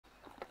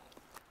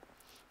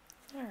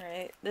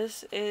Alright,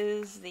 this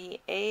is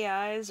the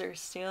AIs are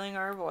stealing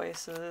our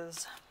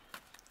voices.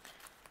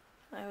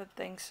 I would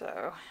think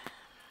so.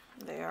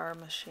 They are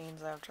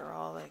machines after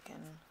all, they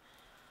can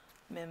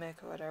mimic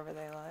whatever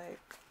they like.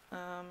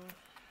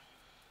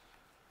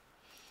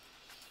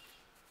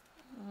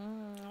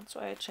 That's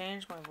why I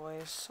change my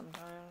voice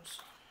sometimes.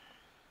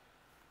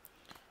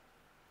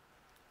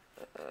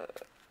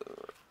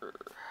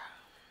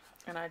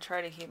 And I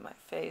try to keep my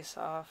face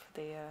off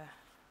the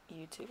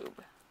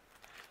YouTube.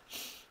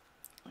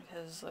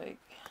 Because, like,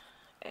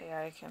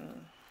 AI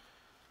can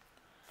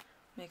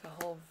make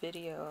a whole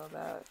video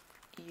about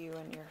you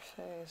and your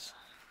face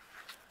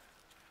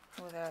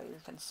without your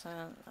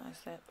consent.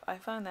 I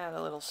find that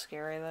a little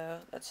scary, though,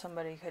 that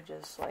somebody could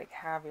just, like,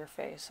 have your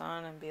face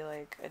on and be,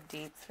 like, a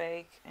deep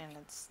fake, and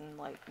it's,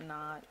 like,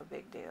 not a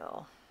big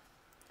deal.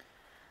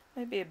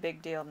 Maybe a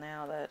big deal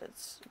now that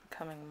it's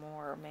becoming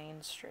more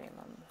mainstream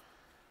on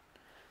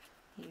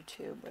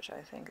YouTube, which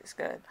I think is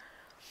good.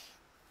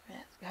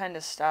 It kind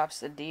of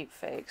stops the deep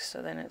fakes,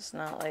 so then it's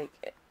not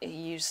like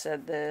you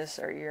said this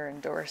or you're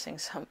endorsing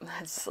something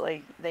that's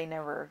like they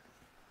never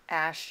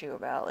asked you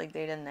about. Like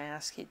they didn't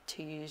ask you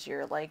to use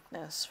your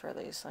likeness for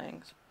these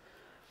things.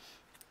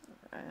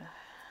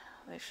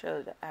 They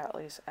should at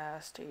least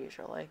ask to use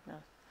your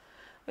likeness.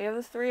 We have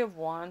the Three of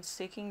Wands,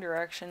 seeking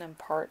direction and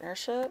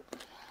partnership.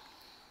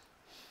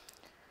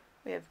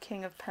 We have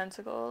King of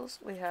Pentacles.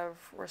 We have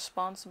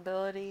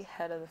responsibility,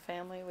 head of the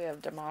family. We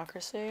have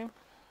democracy.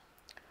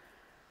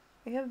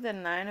 We have the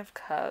Nine of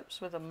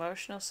Cups with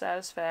emotional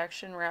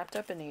satisfaction wrapped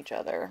up in each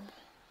other.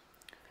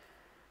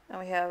 And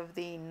we have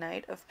the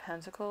Knight of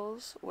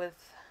Pentacles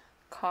with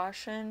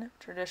caution,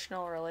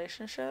 traditional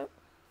relationship.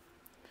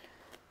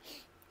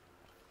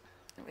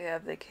 We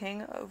have the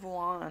King of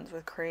Wands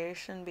with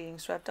creation being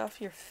swept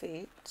off your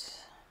feet.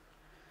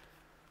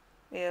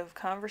 We have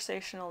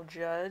conversational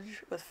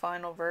judge with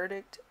final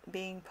verdict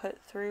being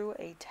put through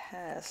a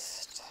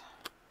test.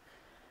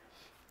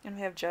 And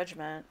we have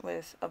judgment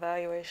with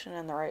evaluation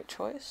and the right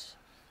choice.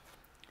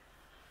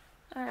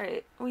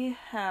 Alright, we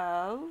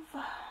have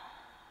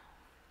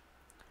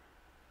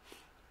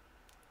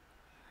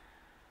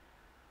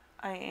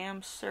I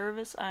am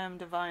service, I am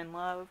divine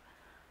love.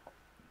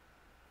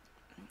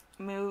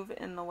 Move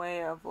in the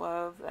way of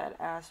love that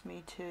asks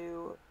me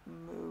to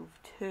move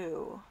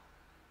to.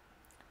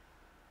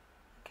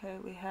 Okay,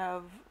 we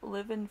have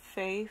live in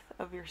faith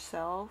of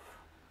yourself,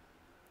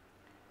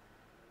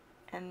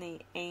 and the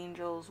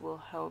angels will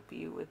help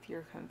you with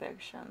your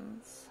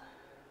convictions.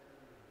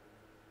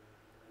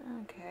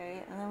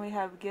 Okay, and then we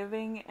have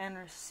giving and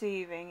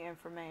receiving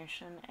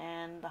information,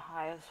 and the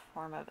highest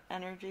form of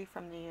energy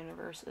from the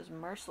universe is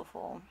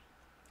merciful.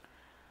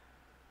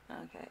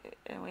 Okay,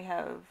 and we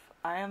have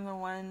I am the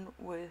one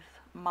with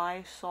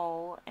my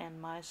soul,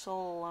 and my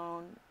soul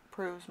alone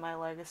proves my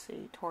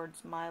legacy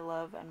towards my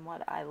love and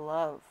what I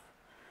love,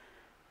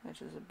 which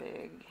is a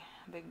big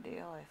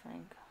deal, I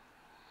think.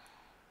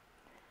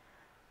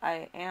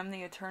 I am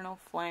the eternal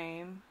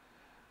flame,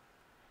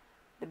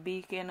 the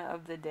beacon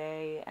of the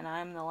day, and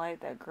I'm the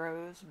light that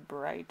grows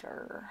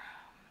brighter.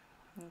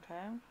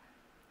 Okay?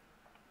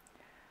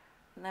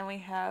 And then we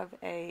have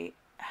a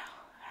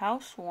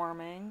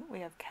housewarming.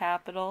 We have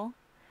capital.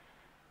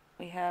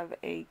 We have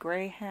a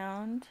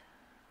greyhound.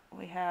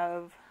 We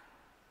have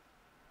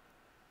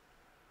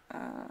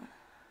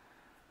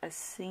a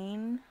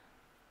scene.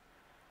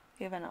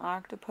 We have an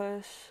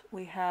octopus.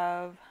 We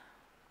have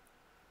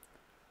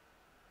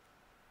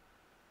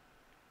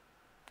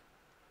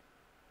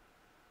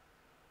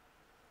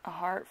a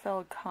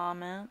heartfelt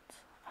comment.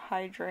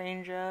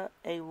 Hydrangea.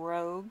 A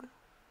rogue.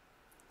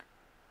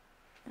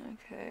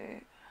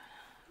 Okay.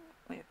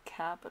 We have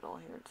capital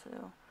here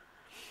too.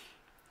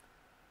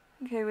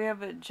 Okay, we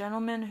have a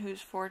gentleman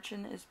whose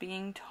fortune is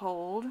being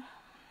told.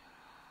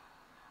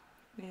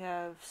 We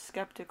have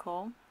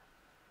skeptical.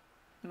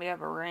 We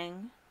have a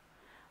ring.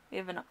 We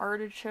have an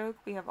artichoke.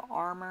 We have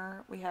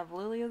armor. We have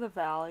lily of the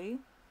valley.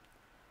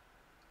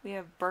 We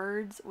have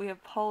birds. We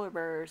have polar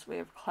bears. We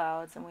have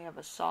clouds. And we have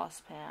a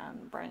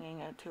saucepan, bringing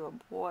it to a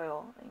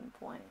boiling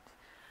point.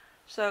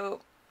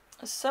 So,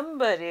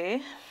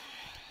 somebody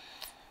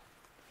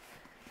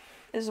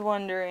is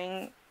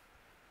wondering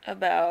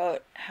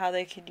about how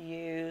they could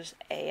use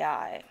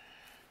AI.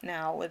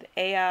 Now, with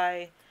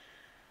AI,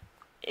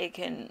 it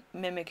can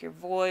mimic your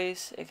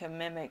voice, it can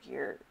mimic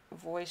your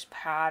voice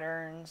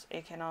patterns,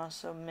 it can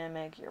also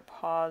mimic your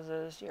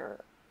pauses, your,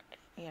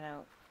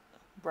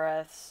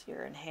 breaths,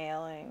 your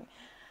inhaling.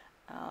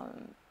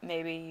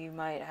 Maybe you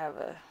might have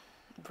a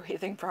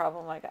breathing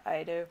problem like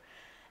I do.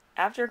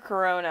 After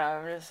Corona,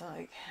 I'm just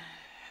like...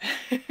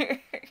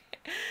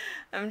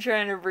 I'm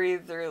trying to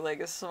breathe through like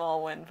a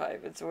small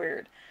windpipe. It's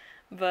weird.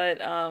 But,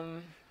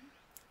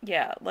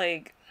 yeah,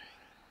 like,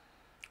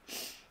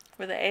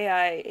 with the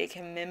AI, it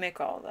can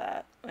mimic all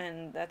that,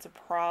 and that's a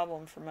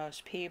problem for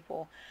most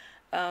people,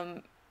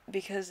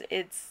 because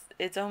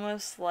it's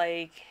almost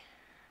like,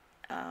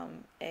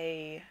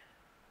 a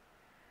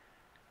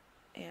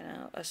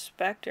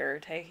specter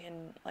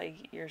taking,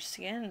 like, your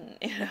skin,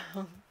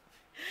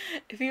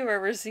 If you've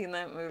ever seen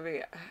that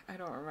movie, I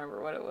don't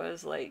remember what it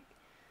was, like,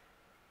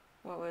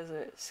 what was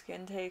it,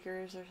 Skin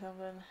Takers or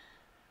something?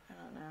 I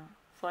don't know.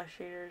 Flesh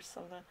Eaters,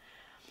 something.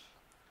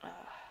 Uh,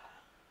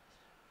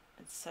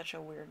 it's such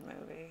a weird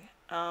movie.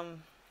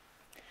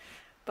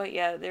 But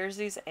yeah, there's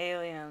these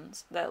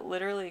aliens that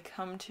literally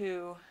come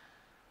to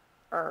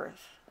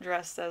Earth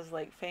dressed as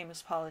like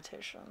famous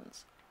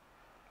politicians.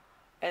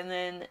 And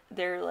then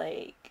they're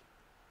like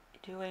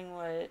doing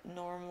what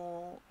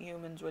normal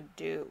humans would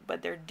do,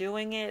 but they're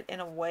doing it in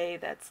a way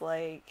that's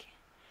like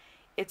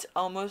it's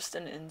almost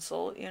an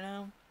insult, you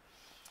know?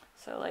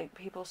 So like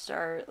people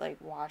start like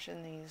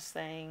watching these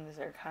things,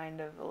 they're kind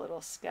of a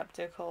little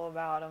skeptical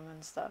about them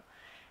and stuff.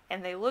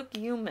 And they look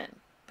human,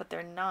 but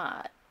they're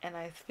not. And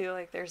I feel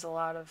like there's a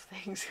lot of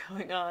things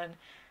going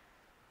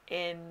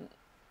in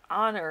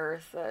on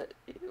Earth that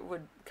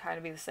would kind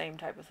of be the same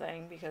type of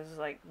thing because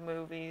like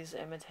movies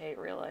imitate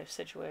real life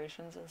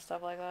situations and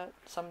stuff like that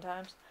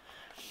sometimes.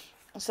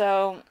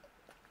 So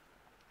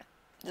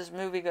this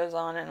movie goes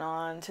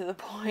on to the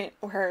point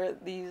where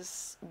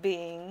these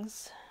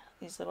beings,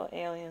 these little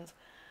aliens,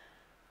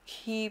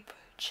 keep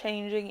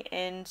changing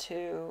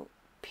into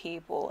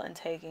people and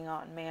taking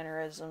on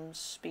mannerisms,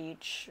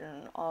 speech,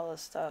 and all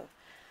this stuff.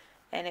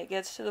 And it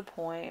gets to the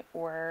point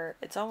where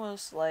it's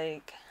almost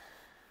like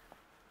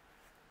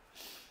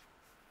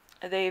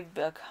they've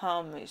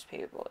become these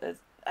people.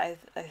 I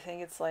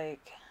think it's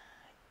like,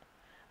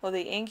 well,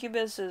 the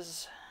incubus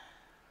is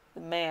the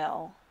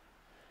male,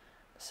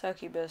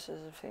 succubus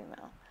is a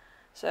female.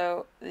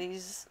 So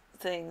these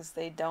things,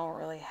 they don't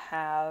really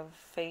have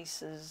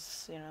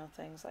faces, you know,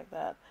 things like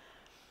that.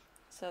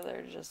 So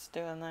they're just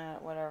doing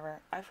that, whatever.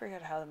 I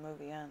forget how the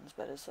movie ends,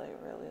 but it's like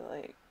really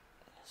like,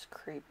 it's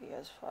creepy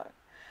as fuck.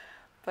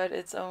 But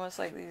it's almost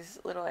like these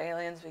little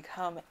aliens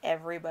become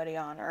everybody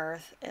on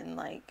Earth in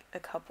like a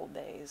couple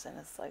days, and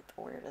it's like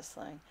the weirdest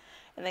thing.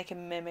 And they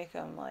can mimic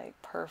them like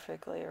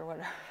perfectly or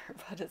whatever,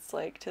 but it's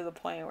like to the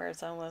point where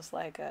it's almost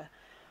like a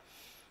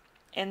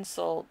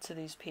insult to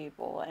these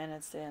people, and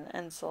it's an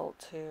insult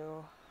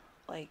to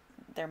like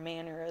their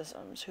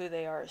mannerisms, who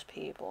they are as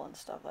people, and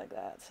stuff like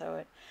that. So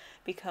it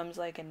becomes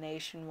like a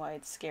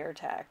nationwide scare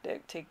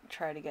tactic to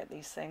try to get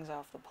these things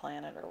off the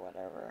planet or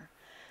whatever.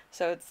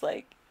 So it's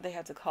like they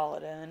have to call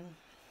it in.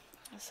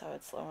 So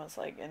it's almost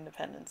like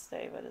Independence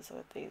Day, but it's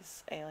with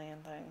these alien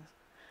things.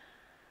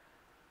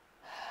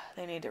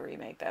 They need to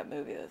remake that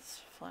movie. That's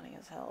funny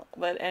as hell.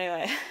 But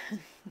anyway,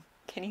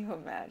 can you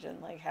imagine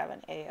like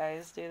having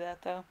AIs do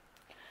that though?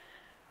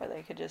 Or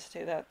they could just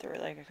do that through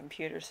like a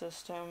computer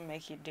system,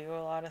 make you do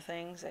a lot of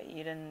things that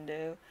you didn't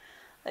do.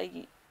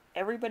 Like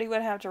everybody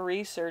would have to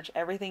research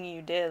everything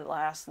you did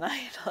last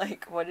night.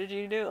 Like, what did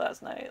you do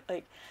last night?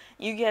 Like,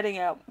 you getting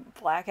out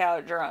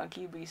blackout drunk,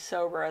 you'd be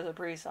sober as a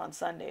priest on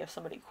Sunday if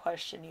somebody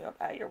questioned you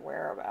about your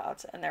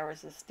whereabouts and there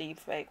was this deep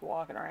fake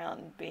walking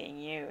around being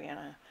you, you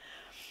know.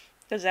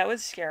 Because that would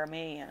scare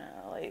me, you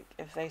know, like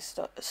if they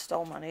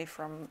stole money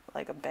from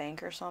like a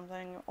bank or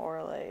something,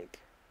 or like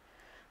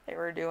they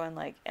were doing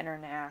like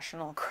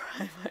international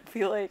crime, I'd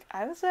be like,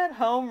 I was at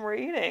home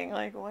reading.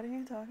 Like, what are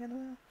you talking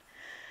about?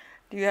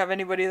 Do you have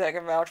anybody that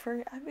can vouch for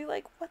you? I'd be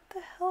like, what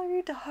the hell are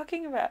you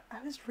talking about?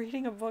 I was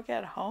reading a book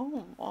at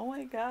home. Oh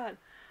my god.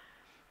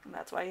 And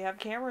that's why you have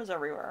cameras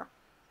everywhere.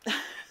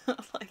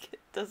 Like, it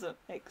doesn't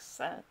make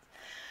sense.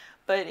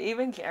 But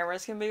even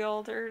cameras can be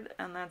altered,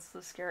 and that's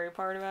the scary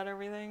part about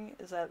everything,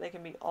 is that they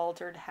can be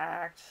altered,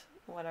 hacked,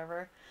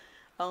 whatever.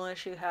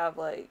 Unless you have,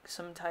 like,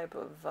 some type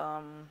of,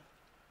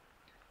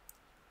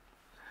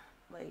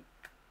 like,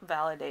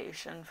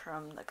 validation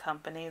from the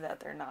company that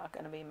they're not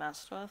going to be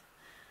messed with.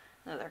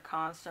 That they're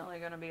constantly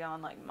going to be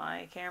on like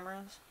my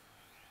cameras.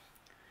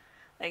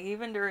 Like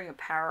even during a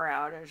power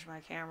outage, my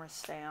cameras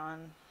stay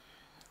on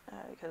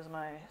because of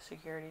my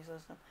security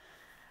system.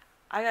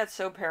 I got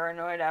so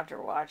paranoid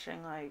after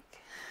watching like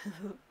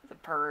The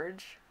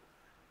Purge.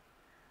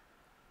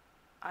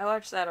 I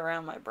watched that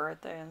around my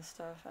birthday and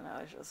stuff, and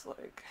I was just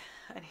like,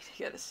 I need to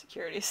get a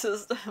security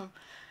system.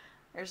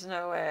 There's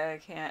no way I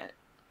can't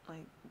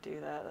like do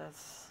that.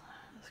 That's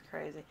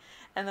crazy.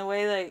 And the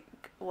way like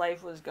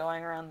life was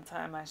going around the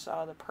time I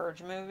saw the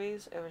Purge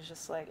movies, it was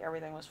just like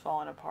everything was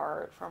falling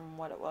apart from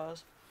what it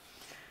was.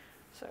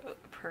 So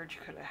Purge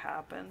could have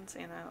happened,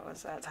 you know, it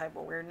was that type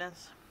of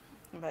weirdness.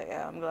 But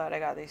yeah, I'm glad I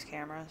got these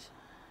cameras.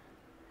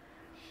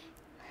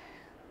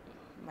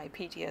 My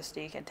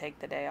PTSD can take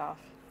the day off.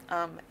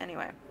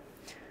 Anyway.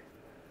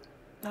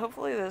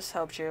 Hopefully this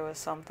helped you with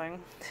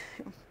something.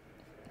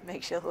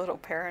 Makes you a little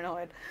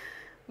paranoid.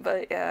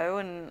 But yeah, I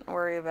wouldn't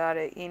worry about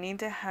it. You need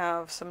to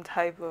have some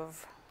type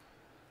of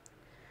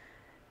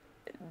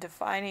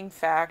defining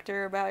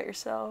factor about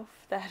yourself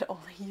that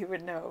only you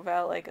would know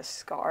about, like a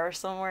scar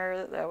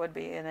somewhere that would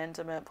be an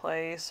intimate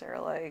place, or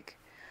like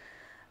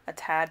a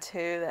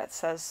tattoo that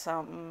says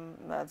something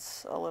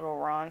that's a little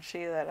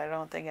raunchy that I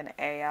don't think an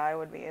AI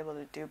would be able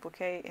to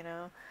duplicate, you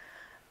know.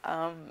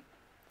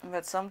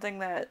 But something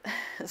that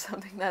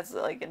something that's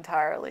like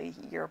entirely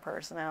your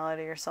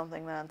personality, or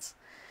something that's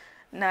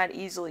not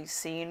easily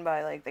seen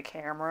by like the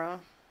camera,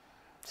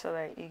 so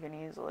that you can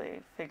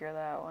easily figure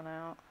that one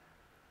out.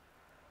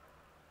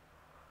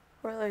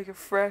 Or like a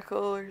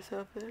freckle or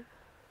something.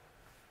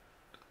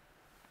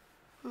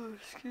 Oh,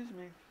 excuse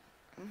me.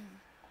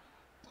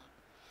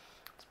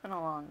 It's been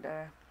a long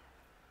day.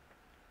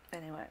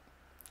 Anyway,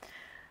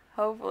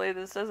 hopefully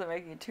this doesn't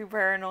make you too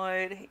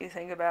paranoid. You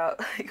think about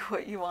like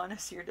what you want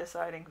as your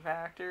deciding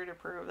factor to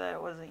prove that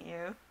it wasn't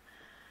you.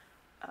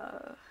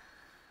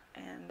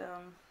 And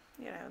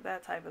you know,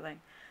 that type of thing.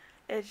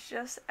 It's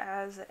just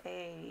as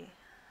a,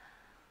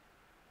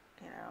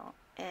 you know,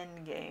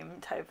 end game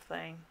type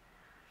thing.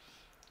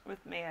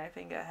 With me, I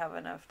think I have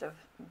enough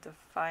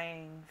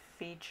defying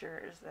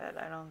features that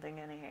I don't think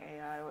any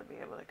AI would be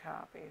able to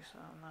copy, so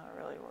I'm not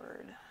really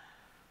worried.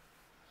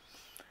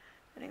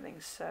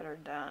 Anything's said or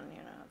done, you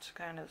know, it's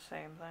kind of the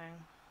same thing.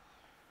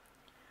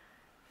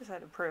 Just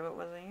had to prove it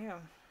wasn't you.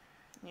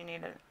 You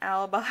need an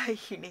alibi,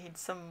 you need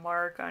some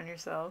mark on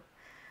yourself.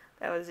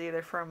 That was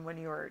either from when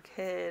you were a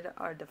kid,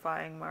 or a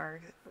defying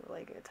mark,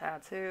 like a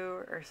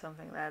tattoo, or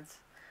something that's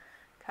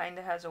kind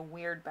of has a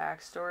weird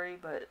backstory,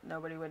 but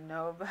nobody would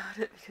know about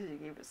it because you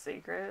keep it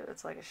secret.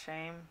 It's like a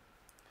shame.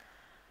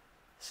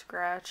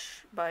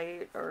 Scratch,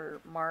 bite,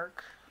 or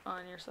mark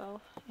on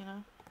yourself, you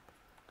know?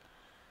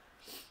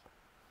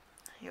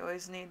 You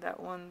always need that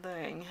one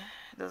thing.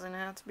 It doesn't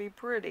have to be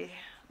pretty,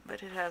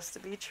 but it has to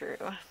be true.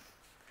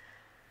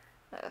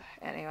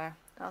 Anyway,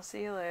 I'll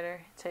see you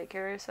later. Take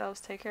care of yourselves,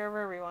 take care of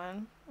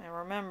everyone, and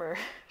remember,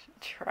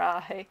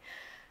 try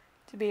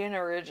to be an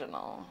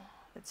original.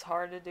 It's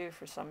hard to do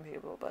for some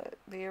people, but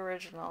be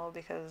original,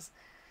 because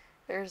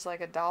there's like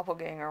a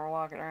doppelganger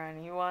walking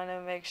around. You want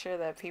to make sure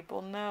that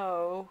people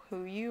know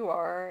who you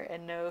are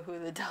and know who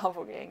the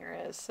doppelganger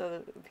is, so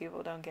that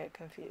people don't get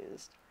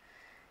confused.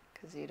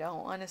 Because you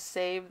don't want to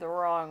save the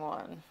wrong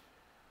one.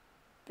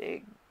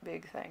 Big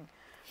thing.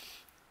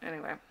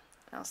 Anyway,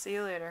 I'll see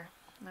you later.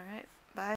 Alright.